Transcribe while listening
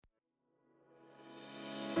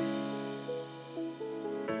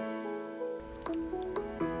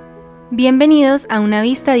Bienvenidos a Una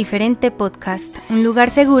Vista Diferente Podcast, un lugar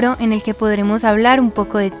seguro en el que podremos hablar un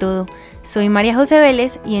poco de todo. Soy María José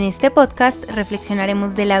Vélez y en este podcast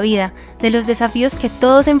reflexionaremos de la vida, de los desafíos que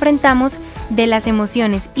todos enfrentamos, de las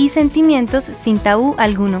emociones y sentimientos sin tabú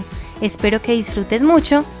alguno. Espero que disfrutes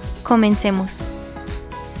mucho. Comencemos.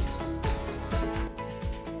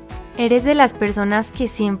 ¿Eres de las personas que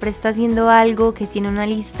siempre está haciendo algo, que tiene una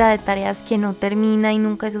lista de tareas que no termina y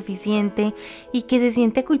nunca es suficiente y que se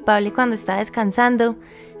siente culpable cuando está descansando?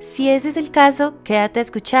 Si ese es el caso, quédate a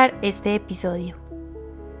escuchar este episodio.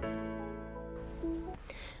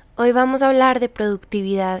 Hoy vamos a hablar de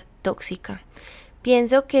productividad tóxica.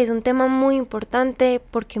 Pienso que es un tema muy importante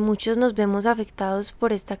porque muchos nos vemos afectados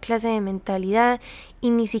por esta clase de mentalidad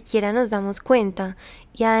y ni siquiera nos damos cuenta.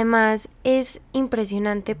 Y además es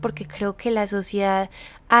impresionante porque creo que la sociedad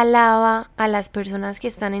alaba a las personas que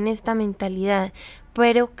están en esta mentalidad,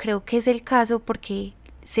 pero creo que es el caso porque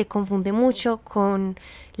se confunde mucho con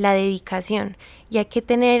la dedicación y hay que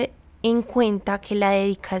tener en cuenta que la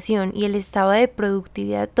dedicación y el estado de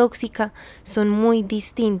productividad tóxica son muy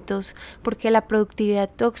distintos, porque la productividad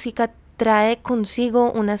tóxica trae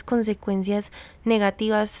consigo unas consecuencias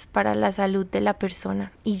negativas para la salud de la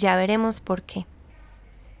persona y ya veremos por qué.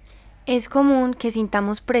 Es común que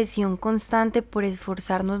sintamos presión constante por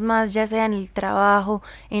esforzarnos más, ya sea en el trabajo,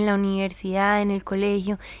 en la universidad, en el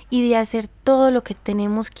colegio, y de hacer todo lo que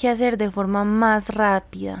tenemos que hacer de forma más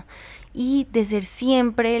rápida y de ser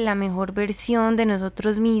siempre la mejor versión de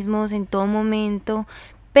nosotros mismos en todo momento,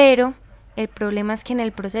 pero el problema es que en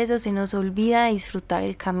el proceso se nos olvida de disfrutar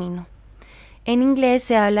el camino. En inglés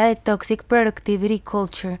se habla de Toxic Productivity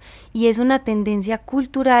Culture y es una tendencia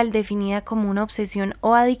cultural definida como una obsesión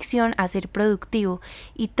o adicción a ser productivo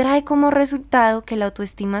y trae como resultado que la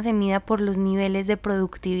autoestima se mida por los niveles de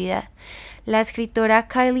productividad. La escritora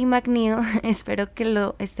Kylie McNeil, espero que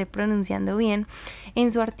lo esté pronunciando bien,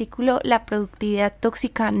 en su artículo La productividad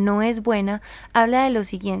tóxica no es buena, habla de lo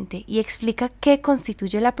siguiente y explica qué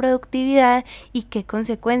constituye la productividad y qué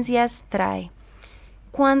consecuencias trae.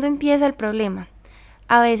 ¿Cuándo empieza el problema?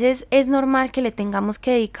 A veces es normal que le tengamos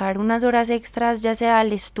que dedicar unas horas extras, ya sea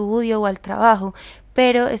al estudio o al trabajo,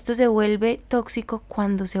 pero esto se vuelve tóxico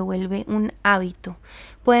cuando se vuelve un hábito.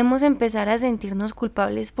 Podemos empezar a sentirnos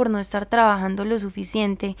culpables por no estar trabajando lo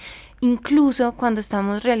suficiente, incluso cuando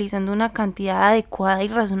estamos realizando una cantidad adecuada y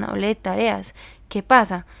razonable de tareas. ¿Qué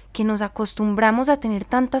pasa? Que nos acostumbramos a tener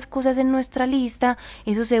tantas cosas en nuestra lista,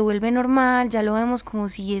 eso se vuelve normal, ya lo vemos como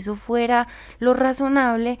si eso fuera lo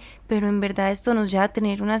razonable, pero en verdad esto nos lleva a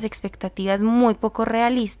tener unas expectativas muy poco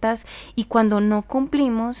realistas y cuando no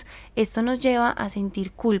cumplimos, esto nos lleva a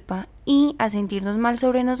sentir culpa y a sentirnos mal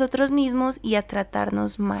sobre nosotros mismos y a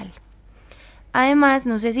tratarnos mal. Además,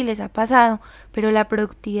 no sé si les ha pasado, pero la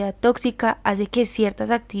productividad tóxica hace que ciertas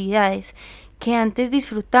actividades que antes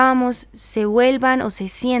disfrutábamos se vuelvan o se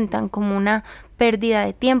sientan como una pérdida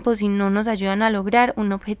de tiempo si no nos ayudan a lograr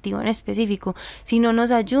un objetivo en específico, si no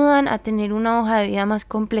nos ayudan a tener una hoja de vida más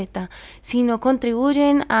completa, si no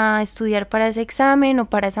contribuyen a estudiar para ese examen o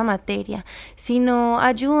para esa materia, si no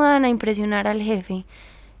ayudan a impresionar al jefe,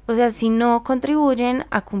 o sea, si no contribuyen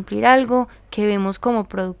a cumplir algo que vemos como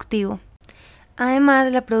productivo.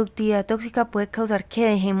 Además, la productividad tóxica puede causar que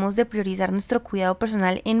dejemos de priorizar nuestro cuidado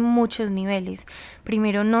personal en muchos niveles.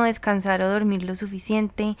 Primero, no descansar o dormir lo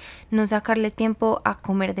suficiente, no sacarle tiempo a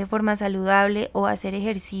comer de forma saludable o a hacer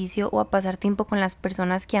ejercicio o a pasar tiempo con las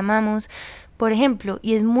personas que amamos. Por ejemplo,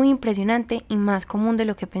 y es muy impresionante y más común de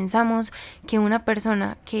lo que pensamos, que una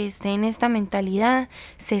persona que esté en esta mentalidad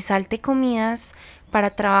se salte comidas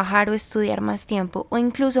para trabajar o estudiar más tiempo. O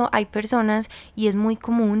incluso hay personas, y es muy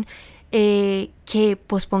común, que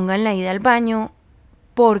pospongan la ida al baño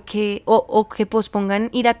porque o que pospongan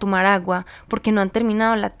ir a tomar agua porque no han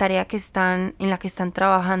terminado la tarea en la que están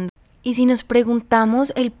trabajando. Y si nos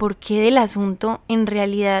preguntamos el porqué del asunto, en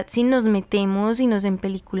realidad si nos metemos y nos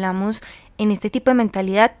empeliculamos en este tipo de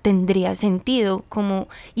mentalidad tendría sentido,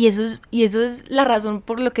 y eso es la razón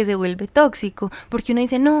por lo que se vuelve tóxico, porque uno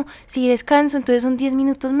dice, no, si descanso entonces son 10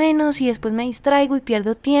 minutos menos y después me distraigo y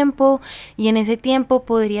pierdo tiempo y en ese tiempo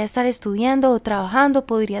podría estar estudiando o trabajando,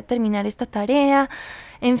 podría terminar esta tarea,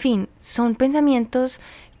 en fin, son pensamientos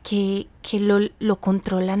que lo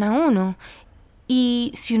controlan a uno.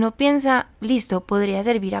 Y si uno piensa, listo, podría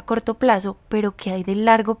servir a corto plazo, pero ¿qué hay de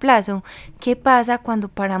largo plazo? ¿Qué pasa cuando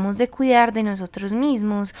paramos de cuidar de nosotros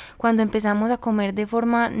mismos? Cuando empezamos a comer de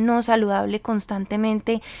forma no saludable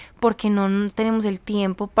constantemente porque no tenemos el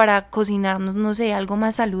tiempo para cocinarnos, no sé, algo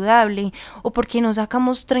más saludable, o porque no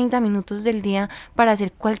sacamos 30 minutos del día para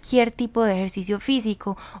hacer cualquier tipo de ejercicio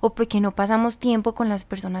físico, o porque no pasamos tiempo con las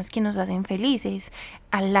personas que nos hacen felices.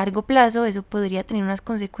 A largo plazo eso podría tener unas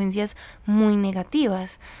consecuencias muy negativas.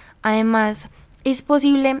 Además, es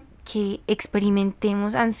posible que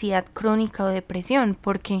experimentemos ansiedad crónica o depresión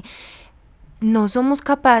porque no somos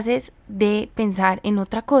capaces de pensar en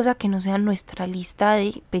otra cosa que no sea nuestra lista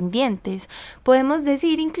de pendientes. Podemos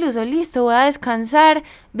decir incluso, listo, voy a descansar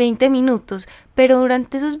 20 minutos, pero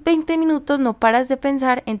durante esos 20 minutos no paras de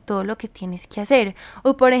pensar en todo lo que tienes que hacer.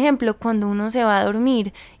 O por ejemplo, cuando uno se va a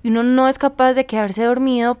dormir y uno no es capaz de quedarse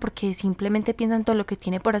dormido porque simplemente piensa en todo lo que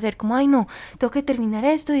tiene por hacer, como, ay no, tengo que terminar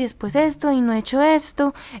esto y después esto y no he hecho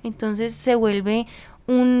esto. Entonces se vuelve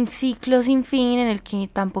un ciclo sin fin en el que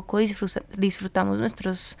tampoco disfrutamos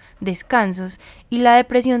nuestros descansos, y la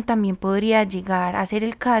depresión también podría llegar a ser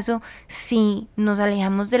el caso si nos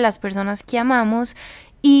alejamos de las personas que amamos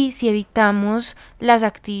y si evitamos las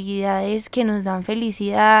actividades que nos dan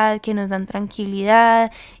felicidad, que nos dan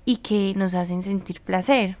tranquilidad y que nos hacen sentir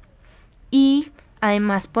placer. Y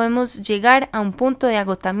además podemos llegar a un punto de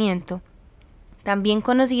agotamiento, también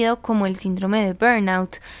conocido como el síndrome de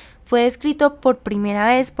burnout. Fue descrito por primera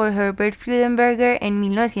vez por Herbert Freudenberger en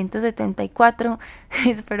 1974.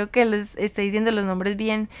 Espero que los esté diciendo los nombres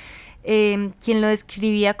bien. Quien lo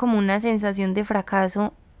describía como una sensación de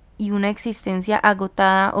fracaso y una existencia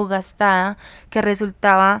agotada o gastada que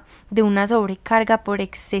resultaba de una sobrecarga por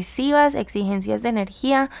excesivas exigencias de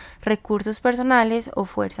energía, recursos personales o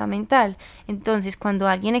fuerza mental. Entonces, cuando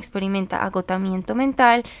alguien experimenta agotamiento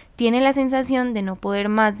mental, tiene la sensación de no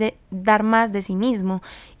poder dar más de sí mismo.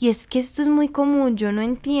 Y es que esto es muy común. Yo no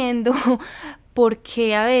entiendo por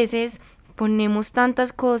qué a veces ponemos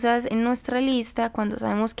tantas cosas en nuestra lista cuando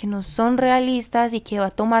sabemos que no son realistas y que va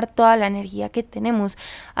a tomar toda la energía que tenemos.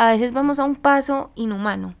 A veces vamos a un paso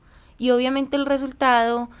inhumano y obviamente el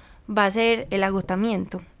resultado va a ser el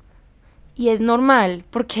agotamiento. Y es normal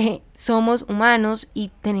porque somos humanos y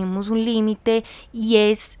tenemos un límite y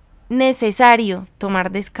es necesario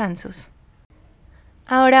tomar descansos.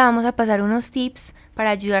 Ahora vamos a pasar unos tips para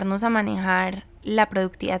ayudarnos a manejar la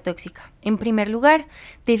productividad tóxica. En primer lugar,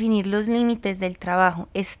 definir los límites del trabajo,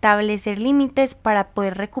 establecer límites para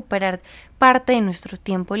poder recuperar parte de nuestro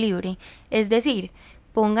tiempo libre. Es decir,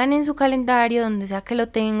 pongan en su calendario, donde sea que lo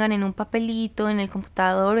tengan, en un papelito, en el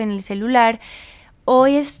computador, en el celular,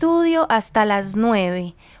 hoy estudio hasta las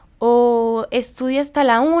 9 o estudio hasta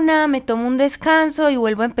la 1, me tomo un descanso y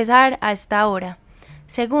vuelvo a empezar a esta hora.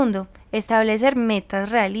 Segundo, establecer metas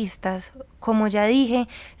realistas. Como ya dije,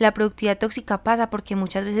 la productividad tóxica pasa porque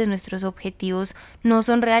muchas veces nuestros objetivos no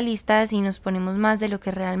son realistas y nos ponemos más de lo que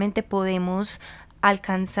realmente podemos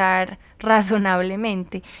alcanzar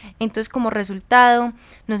razonablemente. Entonces, como resultado,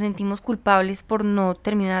 nos sentimos culpables por no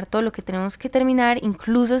terminar todo lo que tenemos que terminar,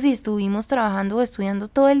 incluso si estuvimos trabajando o estudiando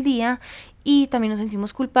todo el día, y también nos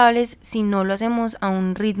sentimos culpables si no lo hacemos a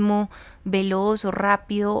un ritmo veloz o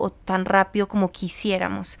rápido o tan rápido como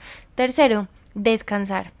quisiéramos. Tercero,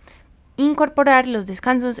 descansar. Incorporar los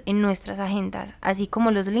descansos en nuestras agendas, así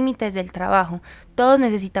como los límites del trabajo. Todos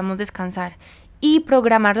necesitamos descansar. Y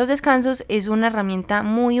programar los descansos es una herramienta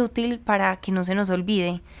muy útil para que no se nos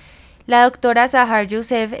olvide. La doctora Sahar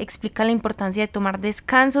Youssef explica la importancia de tomar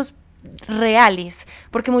descansos reales,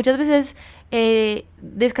 porque muchas veces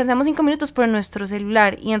descansamos 5 minutos por nuestro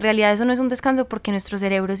celular y en realidad eso no es un descanso porque nuestro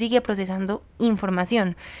cerebro sigue procesando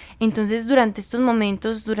información. Entonces, durante estos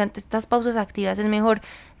momentos, durante estas pausas activas, es mejor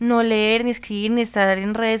no leer, ni escribir, ni estar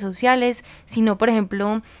en redes sociales, sino, por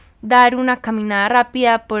ejemplo, dar una caminada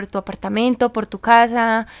rápida por tu apartamento, por tu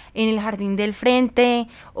casa, en el jardín del frente,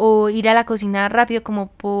 o ir a la cocina rápido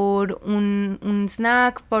como por un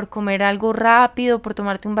snack, por comer algo rápido, por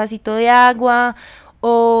tomarte un vasito de agua,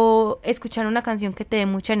 o escuchar una canción que te dé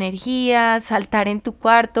mucha energía, saltar en tu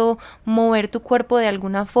cuarto, mover tu cuerpo de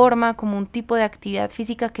alguna forma, como un tipo de actividad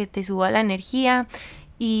física que te suba la energía.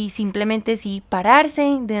 Y simplemente sí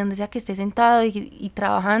pararse de donde sea que esté sentado y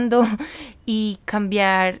trabajando y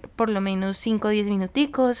cambiar por lo menos 5 o 10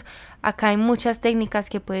 minuticos. Acá hay muchas técnicas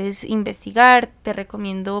que puedes investigar. Te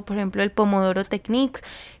recomiendo, por ejemplo, el Pomodoro Technique,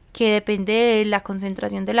 que depende de la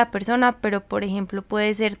concentración de la persona, pero por ejemplo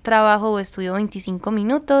puede ser trabajo o estudio 25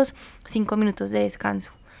 minutos, 5 minutos de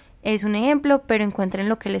descanso. Es un ejemplo, pero encuentren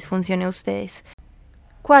lo que les funcione a ustedes.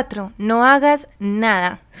 4. No hagas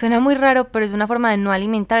nada. Suena muy raro, pero es una forma de no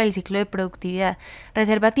alimentar el ciclo de productividad.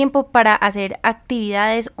 Reserva tiempo para hacer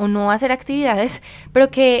actividades o no hacer actividades,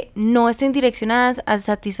 pero que no estén direccionadas a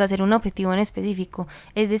satisfacer un objetivo en específico.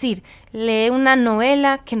 Es decir, lee una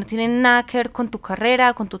novela que no tiene nada que ver con tu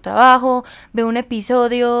carrera, con tu trabajo, ve un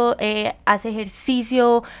episodio, haz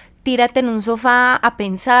ejercicio, tírate en un sofá a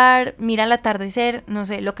pensar, mira el atardecer, no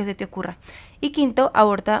sé, lo que se te ocurra. Y 5,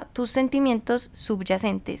 aborda tus sentimientos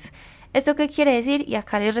subyacentes. ¿Esto qué quiere decir? Y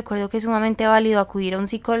acá les recuerdo que es sumamente válido acudir a un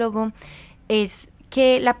psicólogo. Es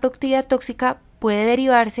que la productividad tóxica puede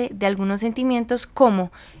derivarse de algunos sentimientos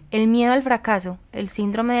como el miedo al fracaso, el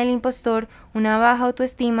síndrome del impostor, una baja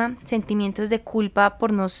autoestima, sentimientos de culpa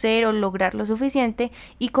por no ser o lograr lo suficiente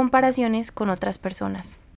y comparaciones con otras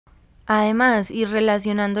personas. Además, y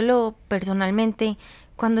relacionándolo personalmente,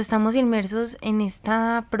 cuando estamos inmersos en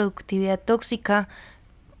esta productividad tóxica,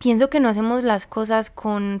 pienso que no hacemos las cosas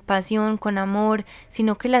con pasión, con amor,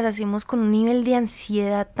 sino que las hacemos con un nivel de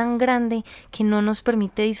ansiedad tan grande que no nos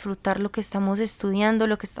permite disfrutar lo que estamos estudiando,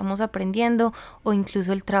 lo que estamos aprendiendo o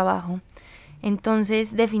incluso el trabajo.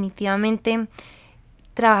 Entonces, definitivamente,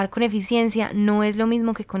 trabajar con eficiencia no es lo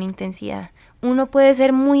mismo que con intensidad. Uno puede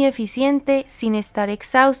ser muy eficiente sin estar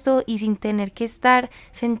exhausto y sin tener que estar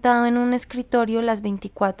sentado en un escritorio las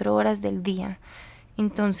 24 horas del día.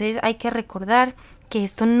 Entonces hay que recordar que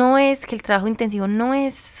que el trabajo intensivo no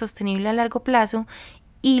es sostenible a largo plazo.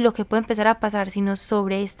 Y lo que puede empezar a pasar si nos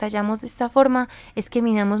sobreestallamos de esta forma es que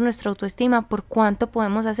midamos nuestra autoestima por cuánto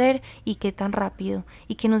podemos hacer y qué tan rápido,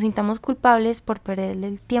 y que nos sintamos culpables por perder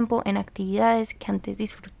el tiempo en actividades que antes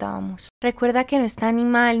disfrutábamos. Recuerda que no está ni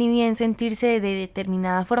mal ni bien sentirse de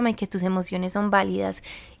determinada forma y que tus emociones son válidas.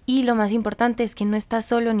 Y lo más importante es que no estás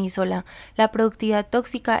solo ni sola. La productividad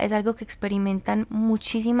tóxica es algo que experimentan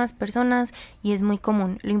muchísimas personas y es muy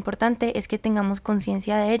común. Lo importante es que tengamos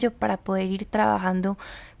conciencia de ello para poder ir trabajando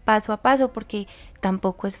paso a paso, porque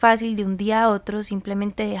tampoco es fácil de un día a otro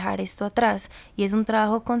simplemente dejar esto atrás, y es un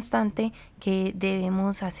trabajo constante que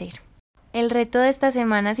debemos hacer. El reto de esta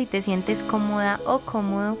semana, si te sientes cómoda o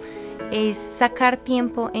cómodo, es sacar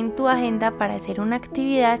tiempo en tu agenda para hacer una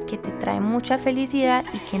actividad que te trae mucha felicidad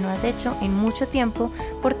y que no has hecho en mucho tiempo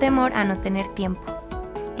por temor a no tener tiempo.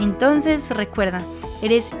 Entonces recuerda,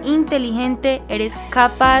 eres inteligente, eres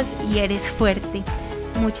capaz y eres fuerte.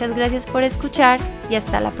 Muchas gracias por escuchar y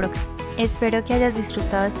hasta la próxima. Espero que hayas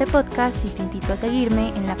disfrutado este podcast y te invito a seguirme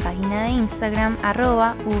en la página de Instagram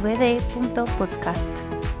 @vd.podcast.